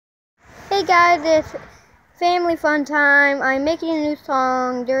Hey guys, it's family fun time. I'm making a new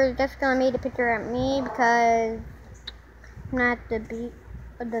song. They're just gonna make a picture at me because I'm not at the beach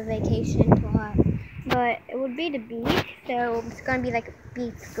or the vacation spot. But it would be the beach, so it's gonna be like a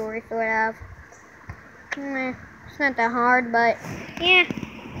beach story sort of. It's not that hard, but yeah,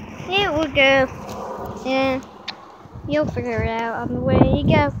 it will go. And you'll figure it out on the way you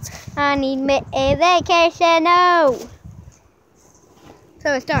go. I need me a vacation, no!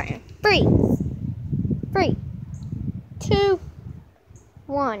 So it's starting. 3, 2,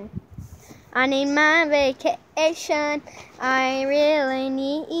 1. I need my vacation. I really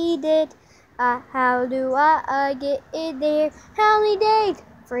need it. How do I get it there? How many days?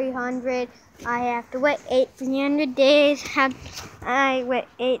 300. I have to wait 300 days. I wait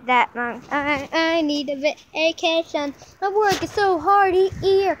that long. I need a vacation. My work is so hard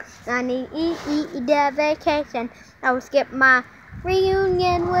here. I need that vacation. I will skip my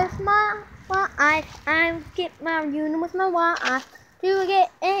reunion with my wife. I skip my reunion with my wife to get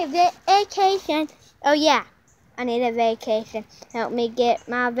a vacation. Oh yeah, I need a vacation. Help me get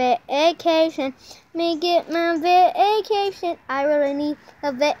my vacation. Me get my vacation. I really need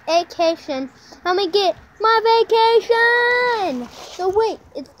a vacation. Help me get my vacation. So wait,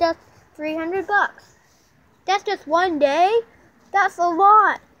 it's just 300 bucks. That's just one day. That's a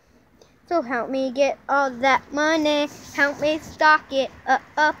lot. So help me get all that money. Help me stock it up.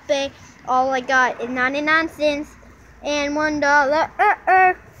 All I got is 99 cents and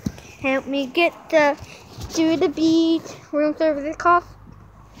 $1. Help me get to the beach. Room service costs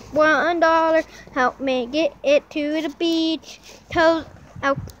 $1. Help me get it to the beach. Toes.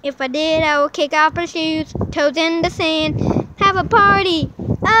 If I did, I would kick off my shoes. Toes in the sand. Have a party.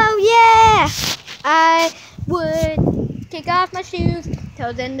 Oh yeah! I would kick off my shoes.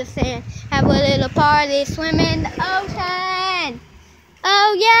 Toes in the sand. Have a little party. Swim in the ocean.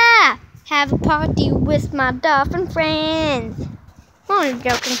 Oh yeah! Have a party with my dolphin friends. I'm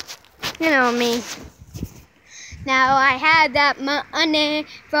joking. You know me. Now I had that money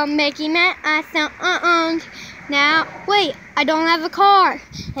from making my songs. Now, wait, I don't have a car.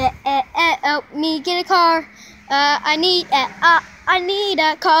 Help me get a car. I need a car. I need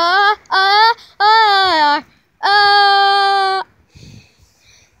a car.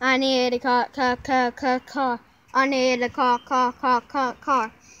 I need a car. I need a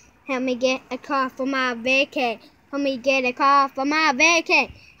car. Help me get a car for my vacation. Help me get a car for my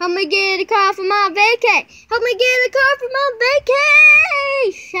vacation. Help me get a car for my vacation. Help me get a car for my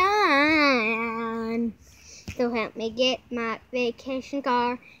vacation. So help me get my vacation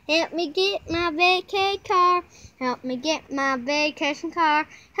car. Help me get my vacation car. Help me get my vacation car.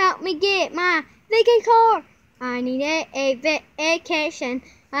 Help me get my vacation car. I need a vacation.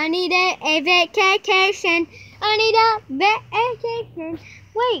 I need a vacation. I need a vacation.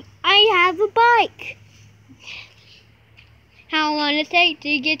 Wait, I have a bike. How long does it take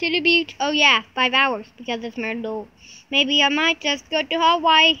to get to the beach? Oh yeah, 5 hours because it's Myrtle. Maybe I might just go to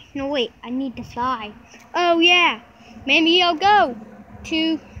Hawaii. No wait, I need to fly. Oh yeah, maybe I'll go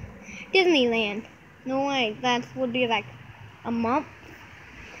to Disneyland. No way, that would be like a month.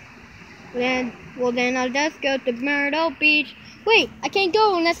 Then I'll just go to Myrtle Beach. Wait, I can't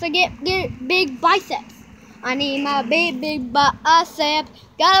go unless I get big biceps. I need my big bicep.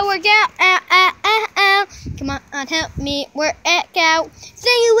 Gotta work out. Come on, help me work out.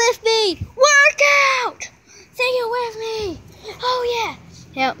 Sing it with me. Work out. Sing it with me. Oh yeah.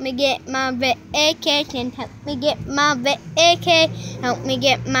 Help me get my vacation. Help me get my vacation. Help me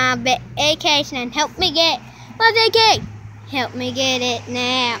get my vacation. Help me get my vacation. Help me get it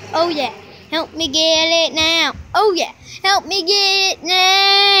now. Oh yeah. Help me get it now. Oh yeah. Help me get it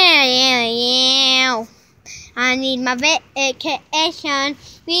now. Yeah. I need my vacation.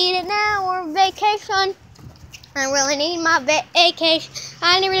 Need it now or vacation. I really need my vacation.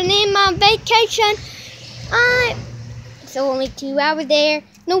 I really need my vacation. It's only 2 hours there.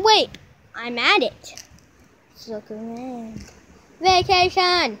 No wait, I'm at it. Let's look around.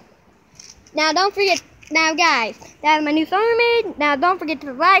 Vacation. Now don't forget. Now guys, that's my new song I made. Now don't forget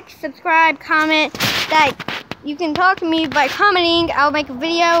to like, subscribe, comment. That you can talk to me by commenting. I'll make a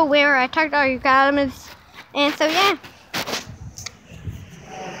video where I talk to all your comments. And so yeah.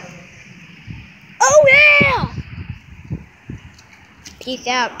 Oh yeah! Peace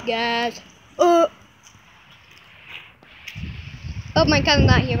out, guys. Oh, my cousin's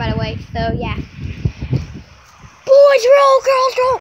not here, by the way. So yeah. Boys roll, girls roll.